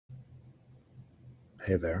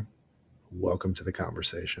Hey there. Welcome to the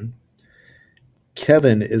conversation.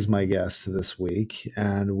 Kevyn is my guest this week,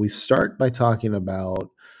 and we start by talking about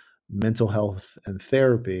mental health and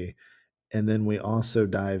therapy. And then we also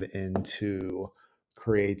dive into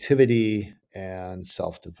creativity and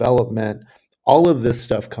self development. All of this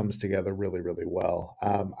stuff comes together really, really well.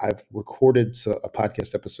 I've recorded a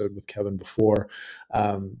podcast episode with Kevyn before,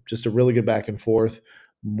 just a really good back and forth.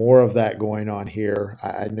 More of that going on here.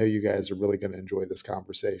 I know you guys are really going to enjoy this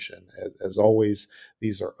conversation. As always,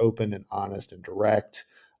 these are open and honest and direct.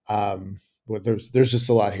 But there's just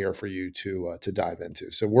a lot here for you to dive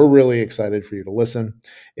into. So we're really excited for you to listen.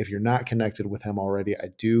 If you're not connected with him already, I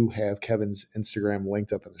do have Kevyn's Instagram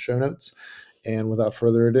linked up in the show notes. And without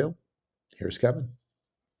further ado, here's Kevyn.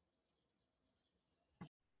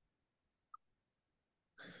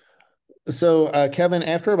 So, Kevyn,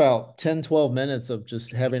 after about 10, 12 minutes of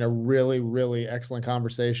just having a really, really excellent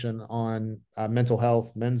conversation on mental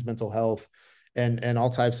health, men's mental health, and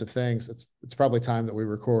all types of things, it's probably time that we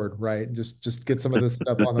record, right? Just get some of this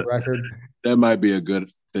stuff on the record. That might be a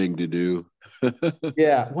good thing to do.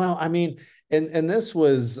 Yeah. Well, I mean, and this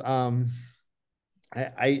was I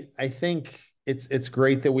think it's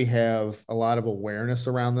great that we have a lot of awareness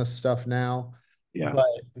around this stuff now. Yeah, But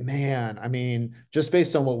man, I mean, just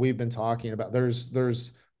based on what we've been talking about, there's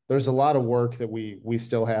a lot of work that we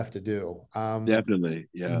still have to do. definitely.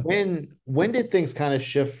 Yeah. When did things kind of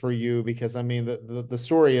shift for you? Because I mean, the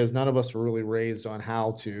story is none of us were really raised on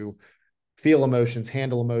how to feel emotions,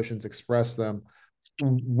 handle emotions, express them.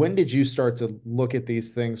 When did you start to look at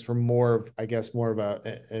these things from more of, I guess, more of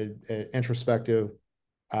a introspective,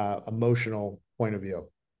 emotional point of view?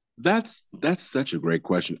 That's such a great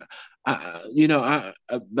question.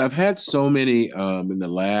 I've had so many in the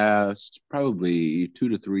last probably 2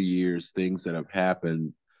 to 3 years things that have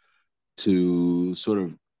happened to sort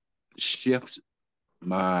of shift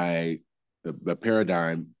my the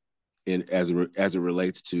paradigm in as it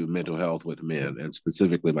relates to mental health with men and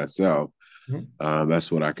specifically myself. Mhm.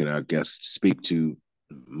 That's what I can, I guess, speak to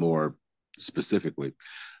more specifically.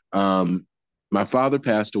 Um, my father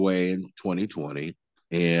passed away in 2020,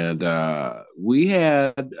 and we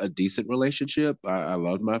had a decent relationship. I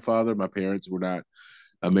loved my father. My parents were not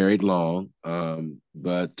married long,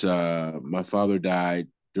 but my father died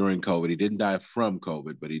during COVID. He didn't die from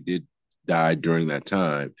COVID, but he did die during that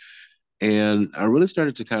time. And I really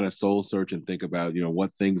started to kind of soul search and think about,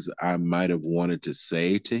 what things I might have wanted to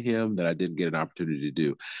say to him that I didn't get an opportunity to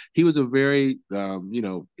do. He was a very,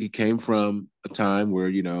 he came from a time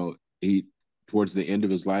where, he, towards the end of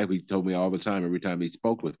his life, he told me all the time, every time he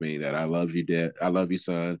spoke with me, that I love you, dad. I love you,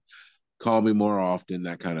 son. Call me more often,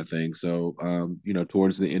 that kind of thing. So,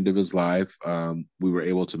 towards the end of his life, we were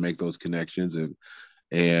able to make those connections,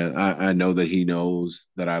 and I know that he knows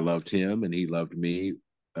that I loved him and he loved me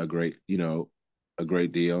a great, a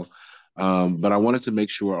great deal. But I wanted to make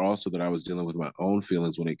sure also that I was dealing with my own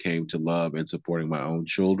feelings when it came to love and supporting my own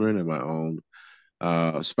children and my own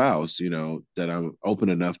spouse. That I'm open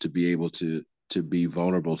enough to be able to be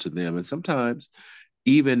vulnerable to them. And sometimes,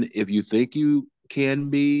 even if you think you can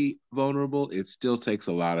be vulnerable, it still takes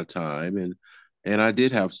a lot of time. And I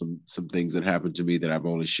did have some things that happened to me that I've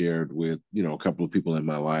only shared with, a couple of people in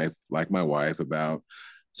my life, like my wife, about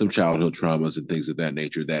some childhood traumas and things of that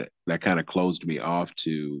nature that kind of closed me off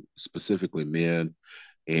to specifically men,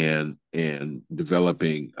 and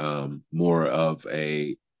developing more of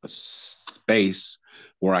a space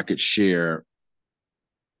where I could share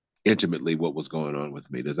intimately what was going on with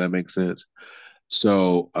me. Does that make sense?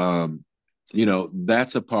 So,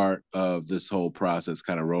 that's a part of this whole process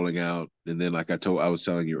kind of rolling out. And then, like I was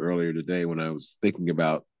telling you earlier today, when I was thinking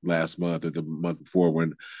about last month or the month before,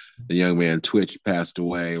 when the young man Twitch passed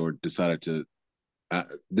away or decided to,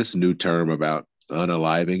 this new term about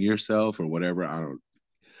unaliving yourself or whatever, I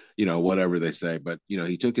don't, whatever they say, but,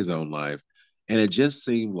 he took his own life. And it just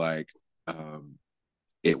seemed like,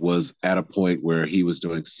 it was at a point where he was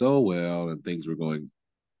doing so well and things were going,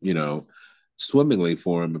 you know, swimmingly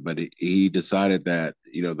for him, but he decided that,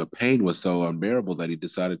 the pain was so unbearable that he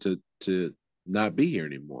decided to not be here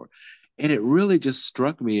anymore. And it really just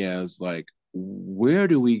struck me as like, where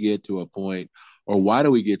do we get to a point, or why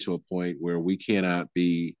do we get to a point where we cannot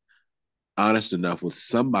be honest enough with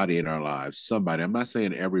somebody in our lives? Somebody, I'm not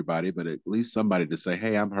saying everybody, but at least somebody to say,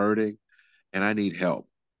 hey, I'm hurting and I need help.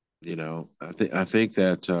 I think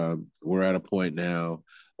that we're at a point now,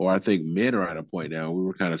 or I think men are at a point now. We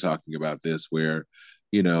were kind of talking about this where,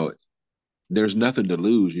 you know, there's nothing to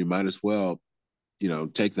lose. You might as well,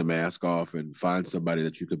 take the mask off and find somebody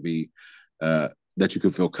that you could be, that you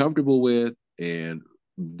could feel comfortable with and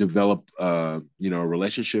develop, a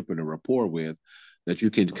relationship and a rapport with. that you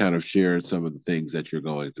can kind of share some of the things that you're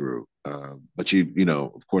going through. But you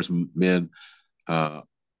know, of course, men uh,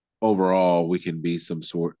 overall we can be some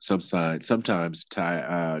sign sometimes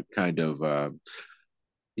kind of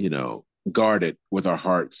you know, guarded with our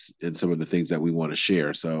hearts in some of the things that we want to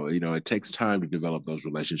share. So, you know, it takes time to develop those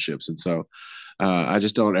relationships. And so I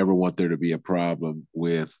just don't ever want there to be a problem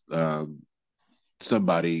with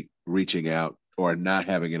somebody reaching out or not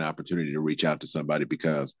having an opportunity to reach out to somebody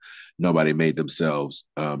because nobody made themselves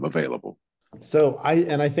available. So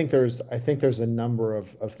I think there's a number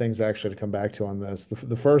of things actually to come back to on this.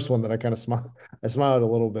 The first one that I smiled a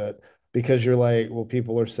little bit because you're like, well,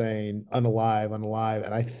 people are saying unalive, unalive,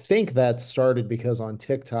 and I think that started because on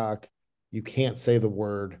TikTok you can't say the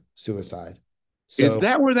word suicide. Is So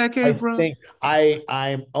that where that I came from? think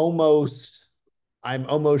I'm almost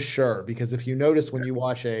sure because if you notice when you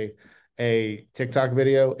watch a TikTok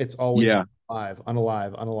video, it's always Yeah, unalive,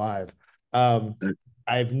 unalive, unalive. Um,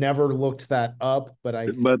 I've never looked that up, but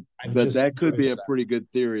but I've just that could be noticed a that. pretty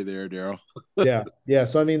good theory there, Daryl. Yeah, yeah.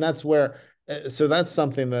 So I mean, that's where. So that's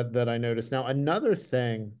something that I noticed. Now another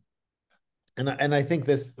thing, and I think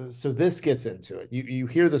this gets into it. You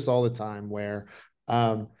hear this all the time where,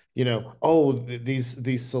 oh,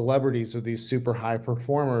 these celebrities or these super high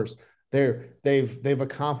performers, they've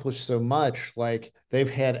accomplished so much. Like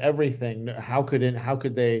they've had everything. How could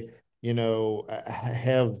they,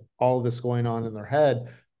 have all this going on in their head?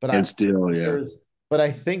 But And still, yeah, there's but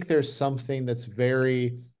I think there's something that's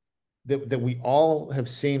very that we all have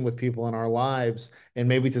seen with people in our lives and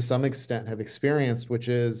maybe to some extent have experienced, which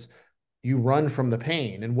is you run from the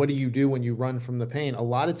pain. And what do you do when you run from the pain? A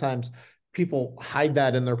lot of times people hide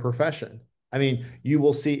that in their profession. I mean, you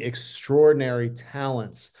will see extraordinary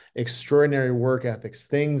talents, extraordinary work ethics,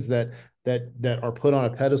 things that are put on a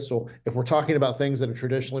pedestal. If we're talking about things that have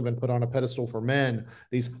traditionally been put on a pedestal for men,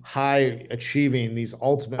 these high achieving, these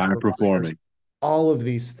ultimate high providers, performing. all of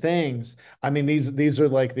these things. I mean, these are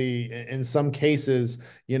like in some cases,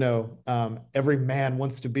 every man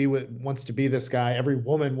wants to be this guy. Every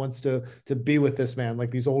woman wants to be with this man, like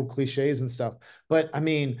these old cliches and stuff. But I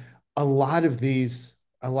mean, a lot of these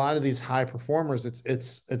high performers,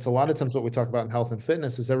 it's a lot of times what we talk about in health and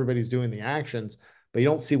fitness is everybody's doing the actions, but you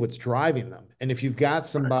don't see what's driving them. And if you've got Right.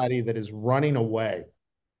 somebody that is running away,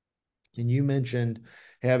 and you mentioned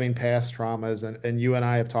having past traumas, and you and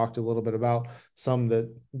I have talked a little bit about some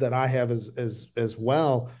that I have as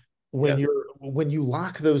well. Yeah, When you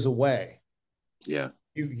lock those away, yeah,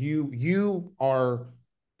 you are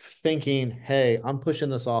thinking, hey, I'm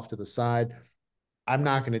pushing this off to the side. I'm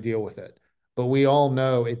not going to deal with it. But we all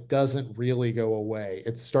know it doesn't really go away.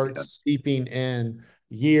 It yeah, starts seeping in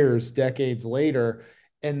years, decades later,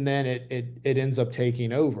 and then it ends up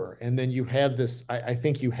taking over. And then you have this, I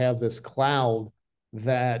think you have this cloud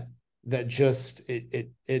that just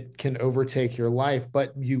it can overtake your life,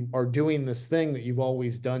 but you are doing this thing that you've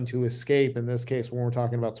always done to escape. In this case, when we're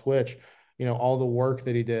talking about Twitch, all the work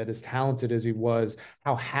that he did, as talented as he was,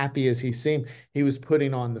 how happy as he seemed, he was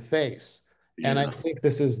putting on the face. And I yeah. think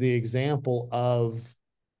this is the example of,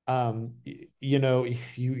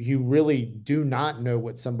 you really do not know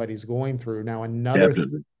what somebody's going through. Now,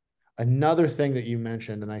 Definitely. another thing that you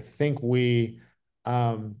mentioned, and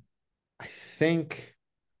um, I think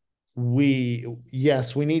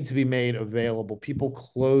yes, we need to be made available. People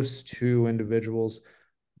close to individuals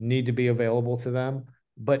need to be available to them.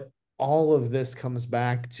 But all of this comes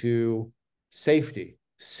back to safety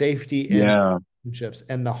in Yeah, relationships.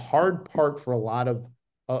 And the hard part for a lot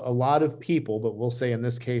of people, but we'll say in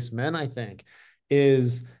this case, men, I think,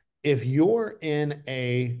 is if you're in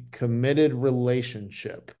a committed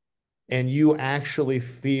relationship and you actually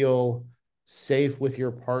feel safe with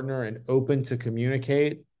your partner and open to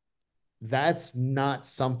communicate, that's not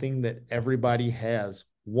something that everybody has.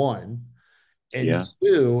 One, and yeah,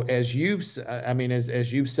 two, as you've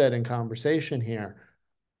said in conversation here,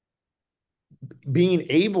 being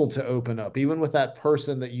able to open up, even with that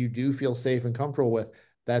person that you do feel safe and comfortable with,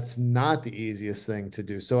 that's not the easiest thing to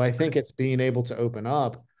do. So I think it's being able to open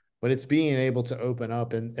up, but it's being able to open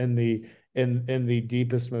up in the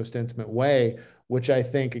deepest, most intimate way, which I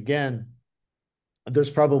think again,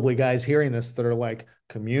 there's probably guys hearing this that are like,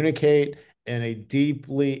 communicate in a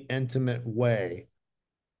deeply intimate way.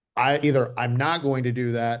 I'm not going to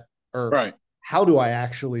do that, or right, how do I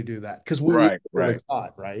actually do that? Because we right, really right,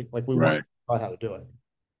 taught, right? Like we weren't right. taught how to do it.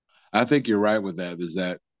 I think you're right with that. Is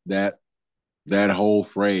that that whole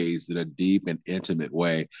phrase in a deep and intimate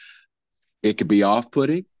way? It could be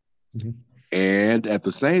off-putting, Mhm. and at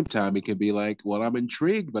the same time, it can be like, well, I'm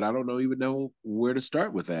intrigued, but I don't even know where to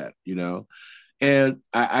start with that. And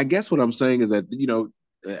I guess what I'm saying is that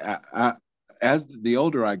I as the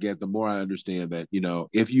older I get, the more I understand that,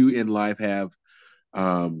 if you in life have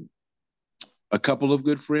um, a couple of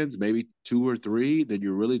good friends, maybe two or three, then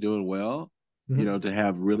you're really doing well. Mhm. To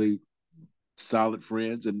have really solid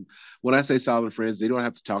friends, and when I say solid friends, they don't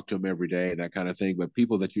have to talk to them every day and that kind of thing, but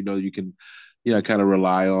people that you can, kind of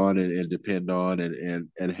rely on and depend on,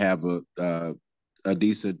 and have a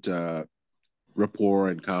decent rapport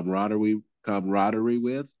and camaraderie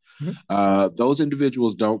with. Mhm. Those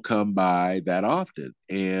individuals don't come by that often,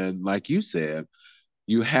 and like you said,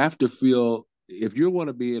 you have to feel, if you want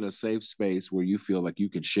to be in a safe space where you feel like you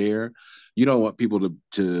can share, you don't want people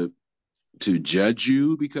to judge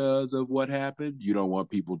you because of what happened. You don't want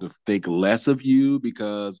people to think less of you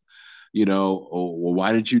because, oh, well,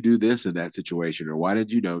 why did you do this in that situation? Or why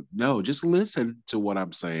did you know? No, just listen to what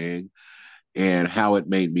I'm saying and how it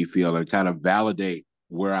made me feel, and kind of validate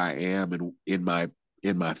where I am and in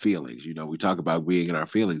my feelings. We talk about being in our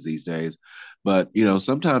feelings these days, but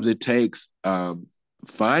sometimes it takes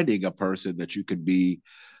finding a person that you can be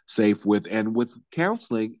safe with. And with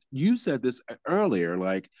counseling, you said this earlier,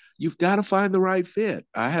 like, you've got to find the right fit.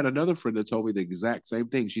 I had another friend that told me the exact same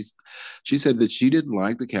thing. She said that she didn't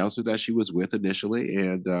like the counselor that she was with initially,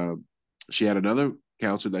 and she had another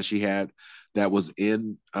counselor that she had that was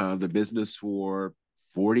in the business for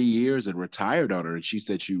 40 years and retired on her. And she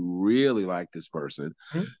said she really liked this person.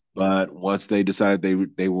 Mhm. But once they decided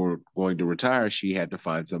they were going to retire, she had to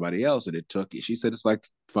find somebody else. And she said, it's like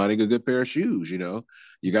finding a good pair of shoes.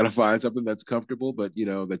 You got to find something that's comfortable, but,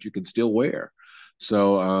 that you can still wear.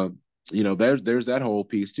 So, there's that whole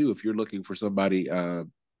piece too. If you're looking for somebody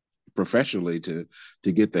professionally to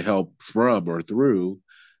get the help from or through,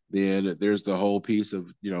 then there's the whole piece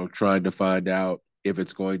of trying to find out if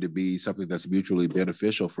it's going to be something that's mutually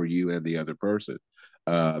beneficial for you and the other person,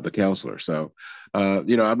 the counselor. So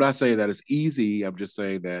I'm not saying that it's easy. I'm just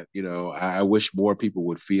saying that I wish more people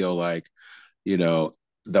would feel like you know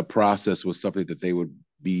the process was something that they would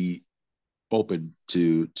be open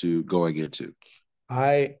to going into.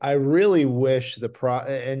 I really wish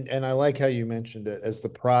and I like how you mentioned it as the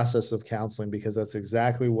process of counseling, because that's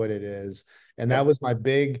exactly what it is. And Yeah. that was my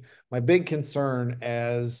big concern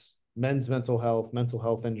as mental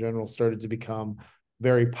health in general started to become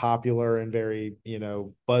very popular and very,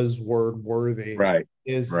 buzzword worthy, Right.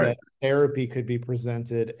 is Right. that therapy could be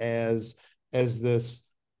presented as this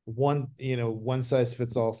one size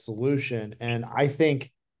fits all solution. And I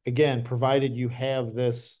think, again, provided you have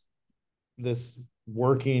this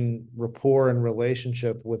working rapport and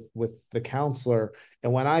relationship with the counselor.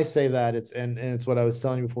 And when I say that, and it's what I was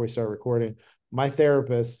telling you before we start recording. My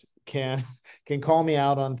therapist can call me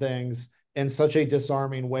out on things in such a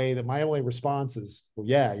disarming way that my only response is, well,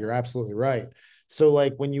 yeah, you're absolutely right. So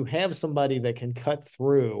like when you have somebody that can cut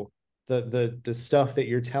through the stuff that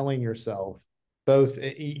you're telling yourself, both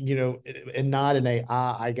and not in a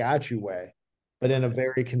I got you way, but in a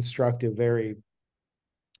very constructive, very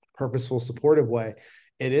purposeful, supportive way,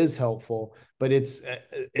 it is helpful. But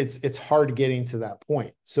it's hard getting to that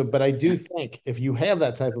point. So, but I do think if you have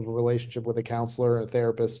that type of a relationship with a counselor or a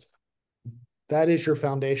therapist, that is your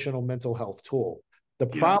foundational mental health tool. The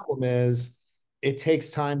Yeah. problem is it takes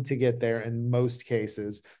time to get there in most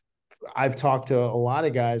cases. I've talked to a lot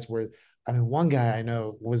of guys where, I mean, one guy I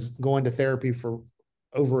know was going to therapy for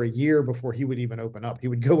over a year before he would even open up. He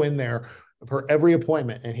would go in there for every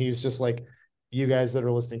appointment, and he was just like, you guys that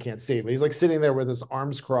are listening can't see, but he's like sitting there with his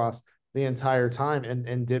arms crossed the entire time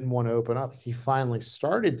and didn't want to open up. He finally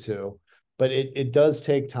started to, but it does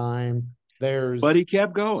take time. But he There's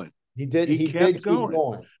kept going. he He did kept keep going. going.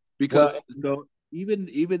 Well, Because so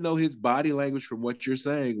even though his body language from what you're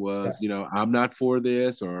saying was, yes. I'm not for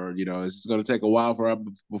this, or this is going to take a while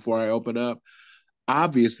before I open up,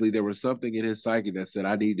 obviously there was something in his psyche that said,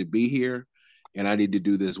 I need to be here and I need to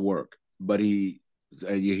do this work. But he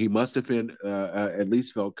must have been at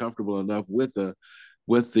least felt comfortable enough with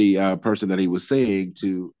the person that he was seeing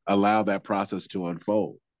to allow that process to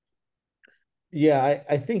unfold. Yeah,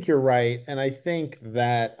 I think you're right. And I think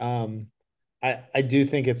that I do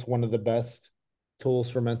think it's one of the best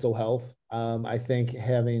tools for mental health. I think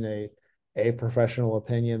having a professional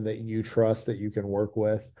opinion that you trust, that you can work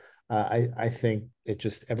with, I think it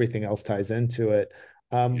just everything else ties into it.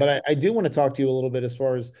 But Yeah. I do want to talk to you a little bit as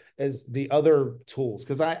the other tools,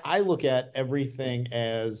 because I look at everything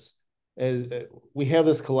as we have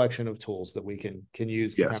this collection of tools that we can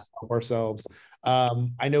use to kind of Yes. help ourselves.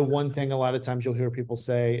 I know one thing a lot of times you'll hear people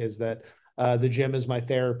say is that the gym is my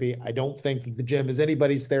therapy. I don't think that the gym is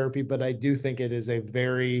anybody's therapy, but I do think it is a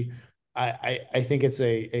very, I think it's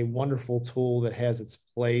a wonderful tool that has its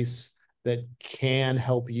place, that can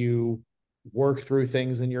help you. work through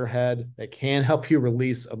things in your head, that can help you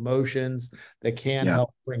release emotions, that can Yeah.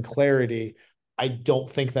 help bring clarity. I don't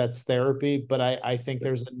think that's therapy, but I think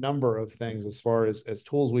there's a number of things as far as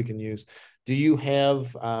tools we can use. Do you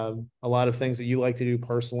have a lot of things that you like to do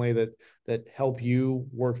personally that help you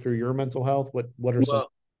work through your mental health? What are some?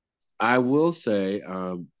 Well, I will say,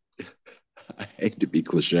 I hate to be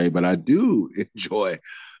cliche, but I do enjoy,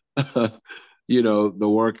 the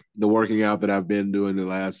working out that I've been doing the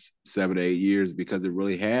last 7 to 8 years, because it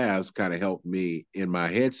really has kind of helped me in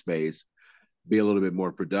my headspace be a little bit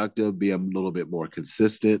more productive, be a little bit more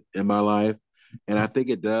consistent in my life. And I think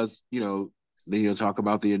it does, then you'll talk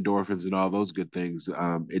about the endorphins and all those good things.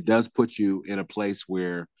 It does put you in a place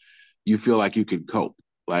where you feel like you can cope.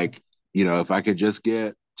 Like, if I could just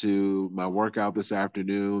get to my workout this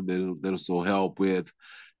afternoon, then this will help with,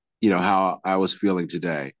 how I was feeling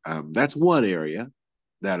today. That's one area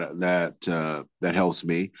that helps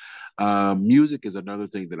me. Music is another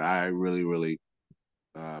thing that I really, really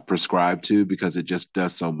prescribe to, because it just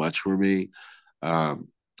does so much for me. Um,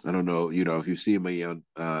 I don't know, if you see me on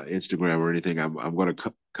Instagram or anything, I'm going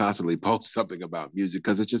to constantly post something about music,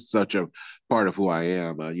 because it's just such a part of who I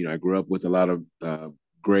am. I grew up with a lot of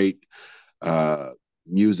great uh,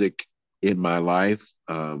 music in my life.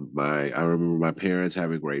 I remember my parents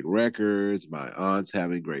having great records, my aunts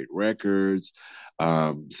having great records.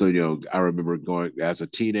 So I remember going as a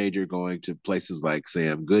teenager, going to places like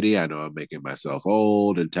Sam Goody. I know I'm making myself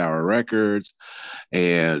old, and Tower Records,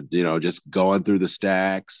 and just going through the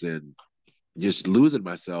stacks and just losing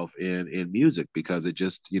myself in music, because it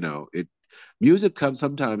just it music comes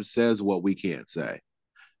sometimes says what we can't say,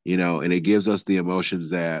 and it gives us the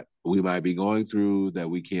emotions that we might be going through that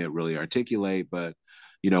we can't really articulate. But,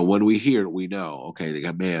 when we hear it, we know, okay, they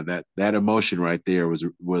got, man, that emotion right there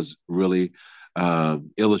was really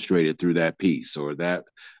illustrated through that piece, or that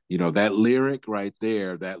lyric right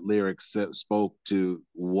there, that lyric spoke to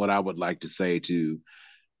what I would like to say to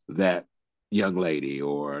that young lady,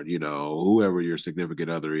 or whoever your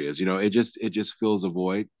significant other is. It just fills a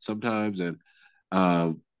void sometimes. And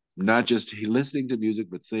um not just listening to music,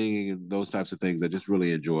 but singing and those types of things, I just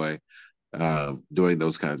really enjoy doing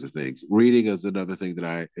those kinds of things. Reading is another thing that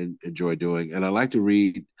I enjoy doing, and I like to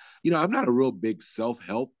read. I'm not a real big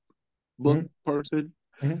self-help book Mhm, person.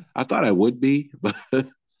 mhm. I thought I would be, but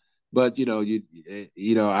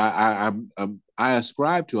I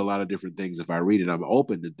ascribe to a lot of different things. If I read it, I'm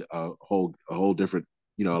open to a whole different,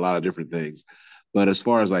 a lot of different things. But as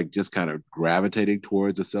far as like just kind of gravitating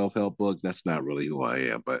towards a self-help book, that's not really who I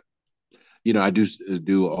am. But I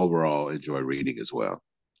do overall enjoy reading as well,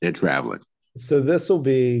 and traveling. So this will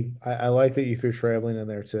be, I like that you threw traveling in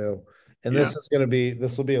there too. And Yeah.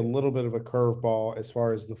 this will be a little bit of a curveball as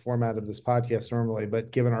far as the format of this podcast normally,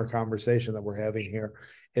 but given our conversation that we're having here,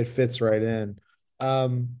 it fits right in.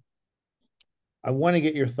 Um, I want to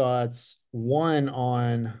get your thoughts, one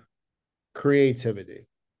on creativity.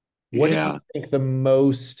 What do you Yeah. think the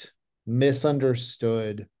most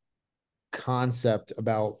misunderstood concept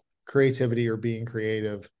about creativity or being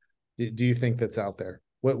creative do you think that's out there?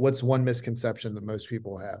 What's one misconception that most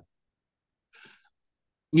people have?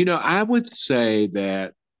 I would say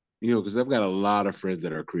that, because I've got a lot of friends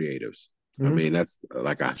that are creatives. I Mhm, mean, that's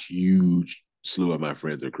like a huge slew of my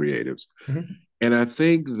friends are creatives. mhm, And I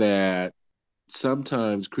think that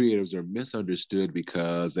sometimes creatives are misunderstood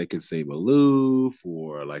because they can seem aloof,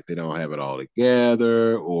 or like they don't have it all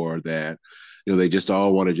together, or that they just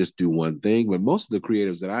all want to just do one thing. But most of the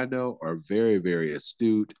creatives that I know are very, very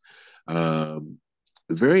astute, um,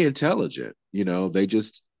 very intelligent. They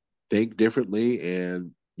just think differently,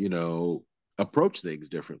 and approach things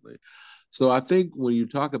differently. So I think when you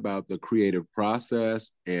talk about the creative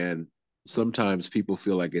process, and sometimes people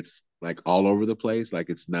feel like it's like all over the place, like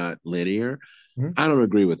it's not linear. mhm, I don't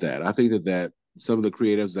agree with that. I think that some of the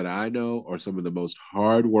creatives that I know are some of the most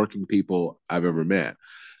hardworking people I've ever met.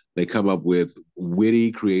 They come up with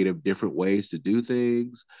witty, creative, different ways to do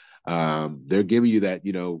things. They're giving you that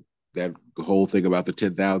whole thing about the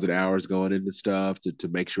 10,000 hours going into stuff to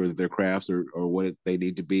make sure that their crafts are what they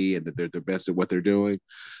need to be, and that they're the best at what they're doing.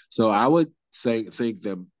 So I would think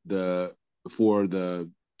that for the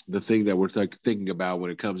thing that we're thinking about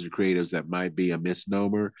when it comes to creatives that might be a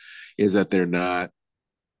misnomer is that they're not,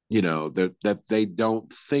 that they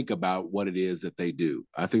don't think about what it is that they do.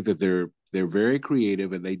 I think that they're very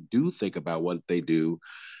creative, and they do think about what they do.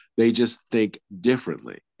 They just think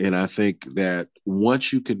differently. And I think that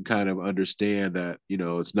once you can kind of understand that,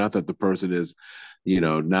 it's not that the person is,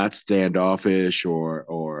 not standoffish,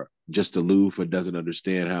 or just aloof and doesn't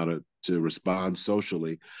understand how to respond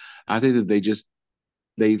socially. I think that they just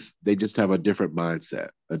they just have a different mindset,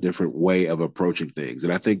 a different way of approaching things.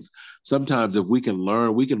 And I think sometimes if we can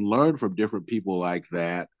learn from different people like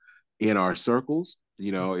that in our circles.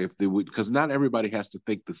 You know, if they would, because not everybody has to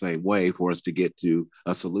think the same way for us to get to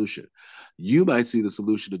a solution. You might see the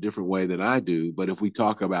solution a different way than I do, but if we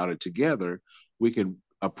talk about it together, we can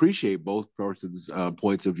appreciate both persons'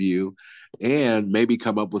 points of view and maybe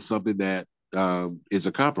come up with something that is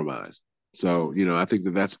a compromise. So, you know, I think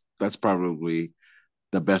that that's probably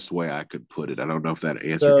the best way I could put it. I don't know if that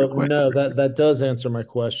answered your So question. no, that does answer my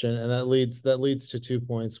question, and that leads to 2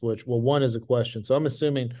 points. Which, well, one is a question. So I'm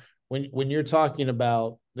assuming when you're talking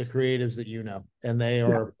about the creatives that you know, and they Yeah.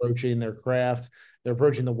 are approaching their craft, they're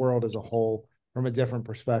approaching the world as a whole from a different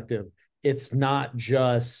perspective. It's not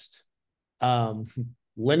just um,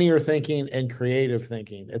 linear thinking and creative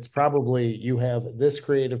thinking. It's probably you have this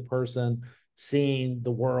creative person seeing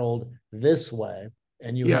the world this way,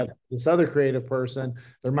 and you Yeah. have this other creative person.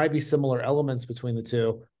 There might be similar elements between the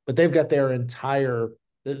two, but they've got their entire,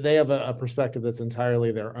 they have a perspective that's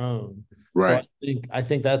entirely their own. So Right. I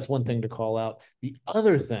think that's one thing to call out. The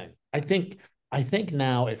other thing, I think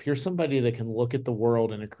now if you're somebody that can look at the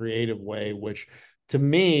world in a creative way, which to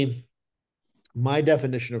me, my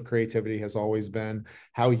definition of creativity has always been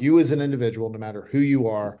how you as an individual, no matter who you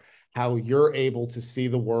are, how you're able to see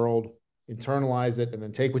the world, internalize it, and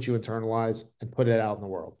then take what you internalize and put it out in the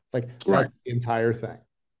world. Like Right. that's the entire thing. Uh,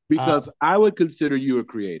 Because I would consider you a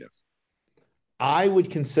creative. I would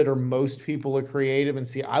consider most people a creative. And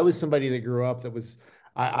see, I was somebody that grew up that was,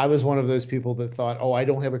 I was one of those people that thought, oh, I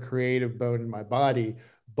don't have a creative bone in my body.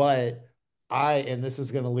 But and this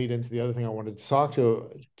is going to lead into the other thing I wanted to talk to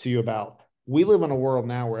you about. We live in a world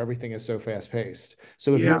now where everything is so fast paced.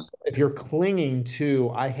 So Yeah. if you're clinging to,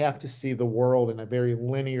 I have to see the world in a very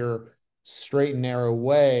linear, straight and narrow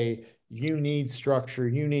way, you need structure,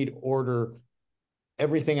 you need order.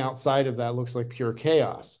 Everything outside of that looks like pure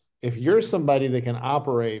chaos. If you're somebody that can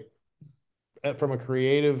operate from a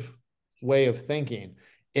creative way of thinking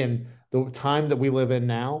in the time that we live in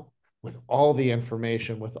now, with all the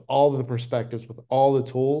information, with all the perspectives, with all the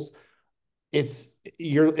tools, it's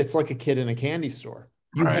like a kid in a candy store.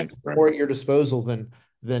 You have Right. Right. more at your disposal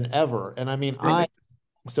than ever. And I mean, I Right.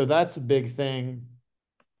 so that's a big thing.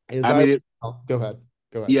 Is I I mean, oh, go ahead.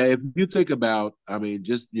 Go ahead. yeah, if you think about, I mean,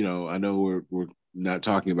 just, you know, I know we're not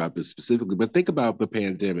talking about this specifically, but think about the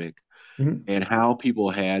pandemic Mhm. and how people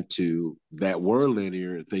had to that were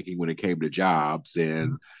linear thinking when it came to jobs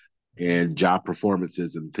and job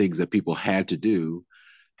performances and things that people had to do,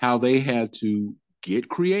 how they had to get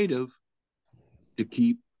creative to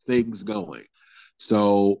keep things going.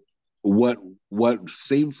 So what what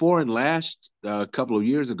seemed foreign last couple of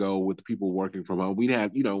years ago with people working from home, we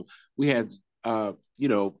had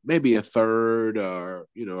maybe a third or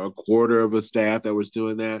a quarter of a staff that was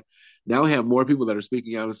doing that. Now we have more people that are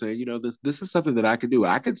speaking out and saying, this is something that I can do.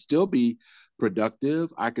 I can still be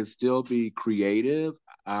productive. I can still be creative.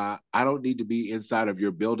 I don't need to be inside of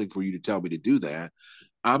your building for you to tell me to do that.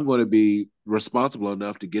 I'm going to be responsible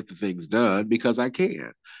enough to get the things done because I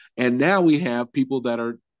can. And now we have people that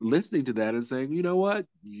are listening to that and saying, you know what?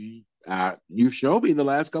 You've shown me in the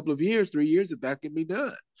last couple of years, 3 years, that can be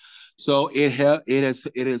done. So it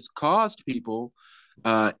has caused people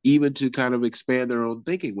even to kind of expand their own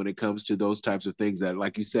thinking when it comes to those types of things that,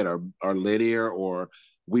 like you said, are linear or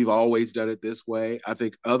we've always done it this way. I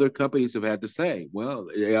think other companies have had to say, well,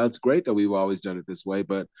 yeah, it's great that we've always done it this way,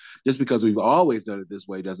 but just because we've always done it this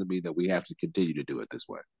way doesn't mean that we have to continue to do it this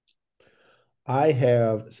way. I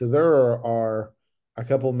have, so there are a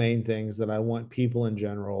couple main things that I want people in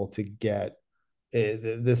general to get.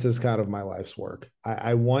 This is kind of my life's work.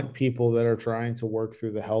 I want people that are trying to work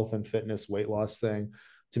through the health and fitness weight loss thing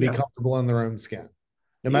to be Yeah. comfortable in their own skin,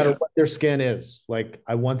 no matter Yeah. what their skin is. Like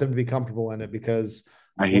I want them to be comfortable in it because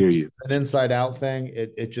I when hear it's you. an inside out thing,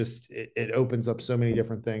 it opens up so many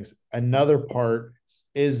different things. Another part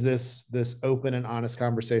is this open and honest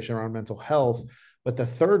conversation around mental health. But the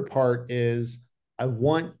third part is I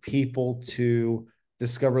want people to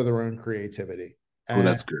discover their own creativity. Oh, And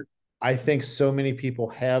that's good. I think so many people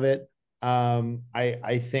have it.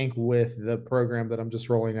 I think with the program that I'm just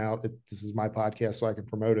rolling out, this is my podcast, so I can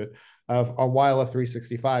promote it. Of a while of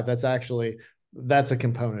 365, that's a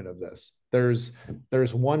component of this. There's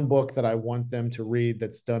one book that I want them to read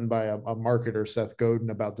that's done by a marketer, Seth Godin,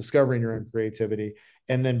 about discovering your own creativity.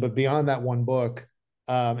 And then, but beyond that one book,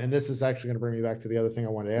 and this is actually going to bring me back to the other thing I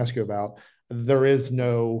wanted to ask you about. There is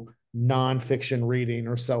no nonfiction reading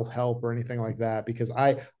or self-help or anything like that because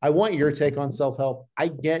I want your take on self-help. I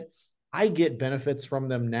get benefits from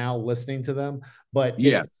them now listening to them, but it's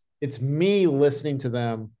Yes. it's me listening to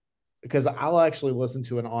them because I'll actually listen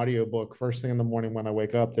to an audiobook first thing in the morning when I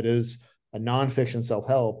wake up that is a nonfiction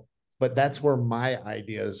self-help, but that's where my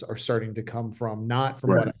ideas are starting to come from, not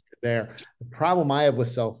from what I Right. hear there. The problem I have with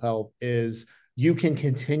self-help is you can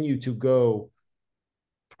continue to go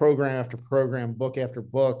program after program, book after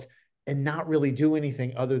book, and not really do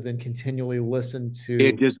anything other than continually listen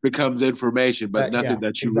It to just becomes information, but that. Yeah, nothing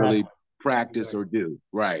that you exactly. really practice or do.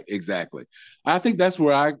 Right, exactly. I think that's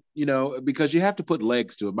where because you have to put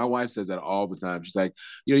legs to it. My wife says that all the time. She's like,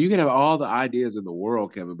 you can have all the ideas in the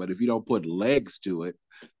world, Kevin, but if you don't put legs to it,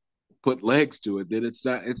 then it's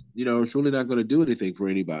really not going to do anything for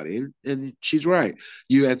anybody. And she's right.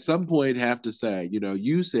 You at some point have to say,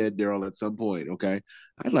 you said, Daryl, at some point, okay,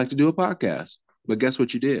 I'd like to do a podcast. But guess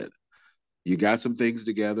what you did? You got some things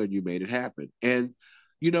together and you made it happen. And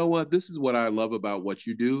you know what? This is what I love about what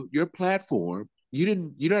you do. Your platform, you're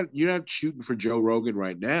not shooting for Joe Rogan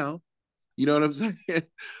right now. You know what I'm saying?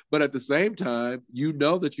 But at the same time, you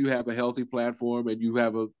know that you have a healthy platform and you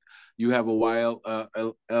have a wild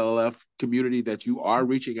LLF community that you are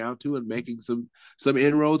reaching out to and making some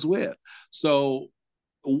inroads with. So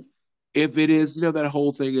if it is, that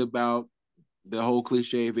whole thing about the whole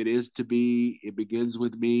cliche, if it is to be, it begins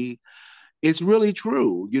with me, it's really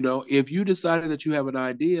true. If you decided that you have an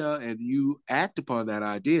idea and you act upon that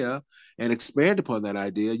idea and expand upon that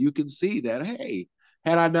idea, you can see that, hey,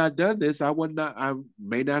 had I not done this, I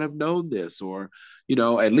may not have known this, or,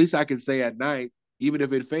 at least I can say at night, even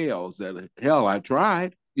if it fails, that hell, I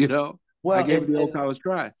tried, I Well, gave it the old college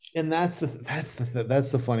try. and that's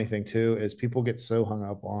the funny thing too is people get so hung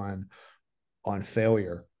up on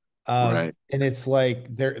failure. Right, And it's like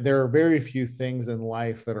there are very few things in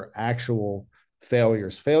life that are actual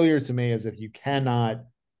failures. Failure to me is if you cannot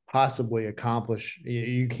possibly accomplish,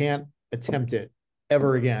 you can't attempt it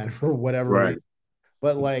ever again for whatever right. reason.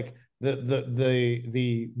 But like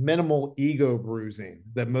the minimal ego bruising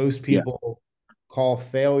that most Yeah, people call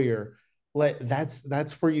failure,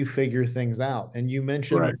 that's where you figure things out. And you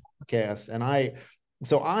mentioned right, the podcast, and I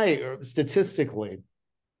statistically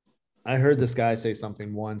I heard this guy say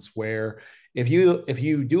something once where if you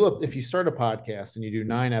start a podcast and you do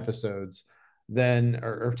 9 episodes, then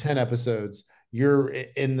or 10 episodes, you're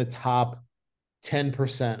in the top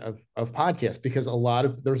 10% of podcasts because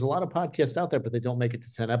there's a lot of podcasts out there, but they don't make it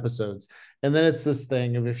to 10 episodes. And then it's this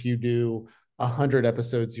thing of if you do 100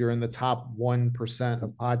 episodes, you're in the top 1% of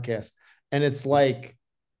podcasts. And it's like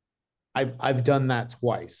I've done that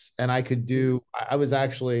twice, and I could do. I was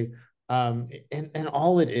actually, and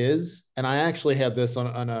all it is, and I actually had this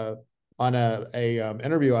on a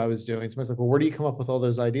interview I was doing. Somebody's like, "Well, where do you come up with all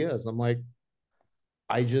those ideas?" I'm like,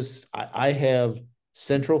 I have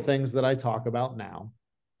central things that I talk about now,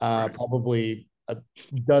 right. probably a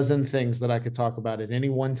dozen things that I could talk about at any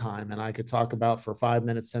one time, and I could talk about for 5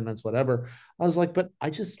 minutes, 10 minutes, whatever. I was like, but I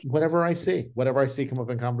just whatever I see come up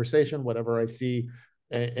in conversation, whatever I see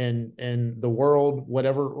in the world,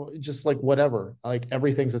 whatever, just like whatever, like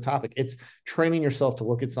everything's a topic. It's training yourself to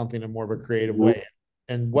look at something in more of a creative Mhm. way.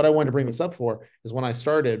 And what I wanted to bring this up for is when I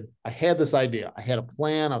started, I had this idea, I had a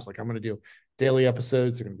plan. I was like, I'm going to do daily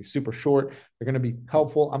episodes. They're going to be super short. They're going to be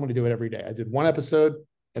helpful. I'm going to do it every day. I did one episode.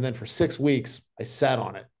 And then for 6 weeks, I sat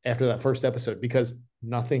on it after that first episode because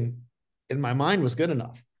nothing in my mind was good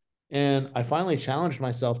enough. And I finally challenged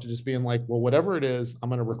myself to just being like, well, whatever it is, I'm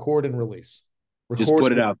going to record and release. Just Record.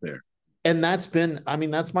 put it out there. And I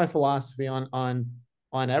mean, that's my philosophy on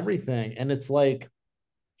everything. And it's like,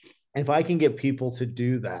 if I can get people to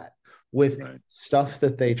do that with Right. stuff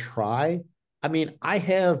that they try, I mean,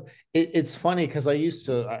 it's funny because I used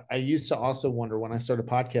to also wonder when I started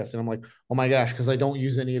podcasting, I'm like, oh my gosh, because I don't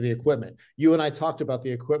use any of the equipment. You and I talked about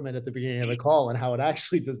the equipment at the beginning of the call and how it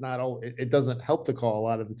actually does not, it doesn't help the call a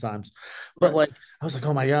lot of the times. But Right. like, I was like,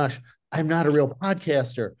 oh my gosh, I'm not a real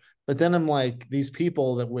podcaster. But then I'm like, these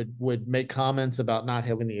people that would make comments about not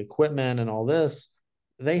having the equipment and all this,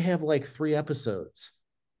 they have like 3 episodes.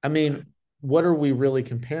 I Right. mean, what are we really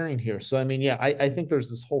comparing here? So, I mean, yeah, I think there's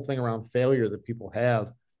this whole thing around failure that people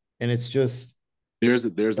have, and it's just, There's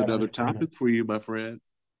another topic for you, my friend.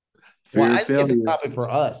 well, Fear I of think it's a failure. topic for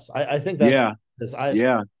us. I think that's Yeah, this.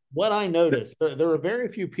 yeah, What I noticed, there are very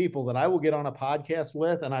few people that I will get on a podcast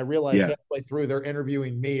with, and I realize yeah. halfway through they're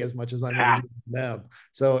interviewing me as much as I'm interviewing them.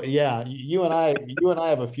 So, yeah, you and I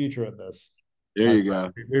have a future in this, There my you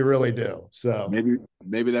friend. go. We really do. So,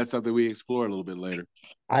 Maybe that's something we explore a little bit later.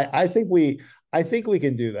 I think we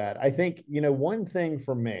can do that. I think one thing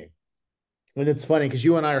for me. And it's funny because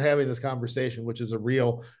you and I are having this conversation, which is a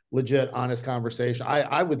real, legit, honest conversation.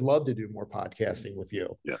 I would love to do more podcasting with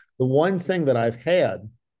you. Yeah. The one thing that I've had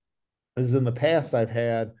is in the past, I've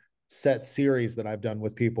had set series that I've done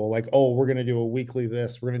with people. Like, oh, we're going to do a weekly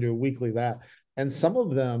this, we're going to do a weekly that. And some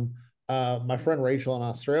of them, my friend Rachel in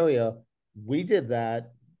Australia, we did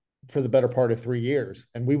that for the better part of 3 years.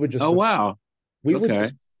 And Oh, wow. we would Okay.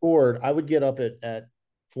 just record. I would get up at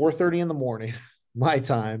 4:30 in the morning, my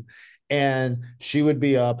time, and she would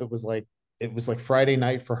be up. It was like Friday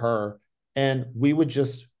night for her, and we would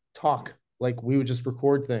just talk. Like we would just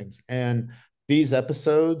record things. And these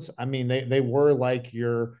episodes, I mean, they were like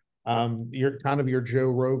your kind of your Joe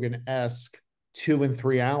Rogan esque 2 and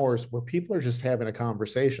 3 hours where people are just having a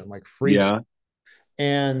conversation, like free, Yeah.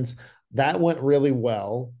 and that went really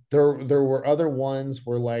well. There were other ones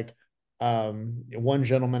where like one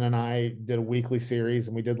gentleman and I did a weekly series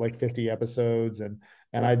and we did like 50 episodes, and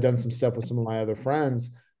I'd done some stuff with some of my other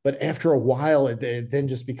friends. But after a while, it then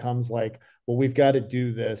just becomes like, well, we've got to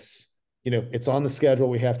do this. It's on the schedule.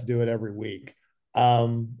 We have to do it every week.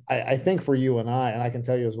 I think for you and I can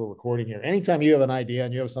tell you as we're recording here, anytime you have an idea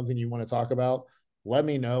and you have something you want to talk about, let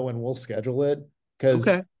me know and we'll schedule it. Because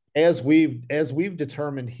Okay. as we've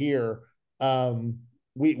determined here, um,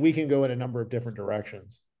 we can go in a number of different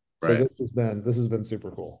directions. So Right. this has been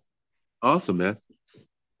super cool. Awesome, man.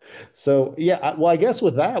 So yeah, well, I guess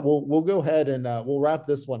with that, we'll go ahead and we'll wrap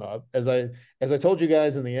this one up. As I told you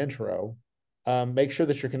guys in the intro, make sure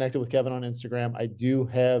that you're connected with Kevin on Instagram. I do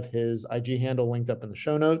have his IG handle linked up in the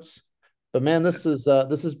show notes. But man, this is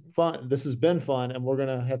fun. This has been fun, and we're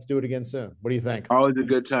gonna have to do it again soon. What do you think? Always a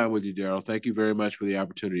good time with you, Daryl. Thank you very much for the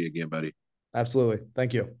opportunity again, buddy. Absolutely.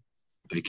 Thank you.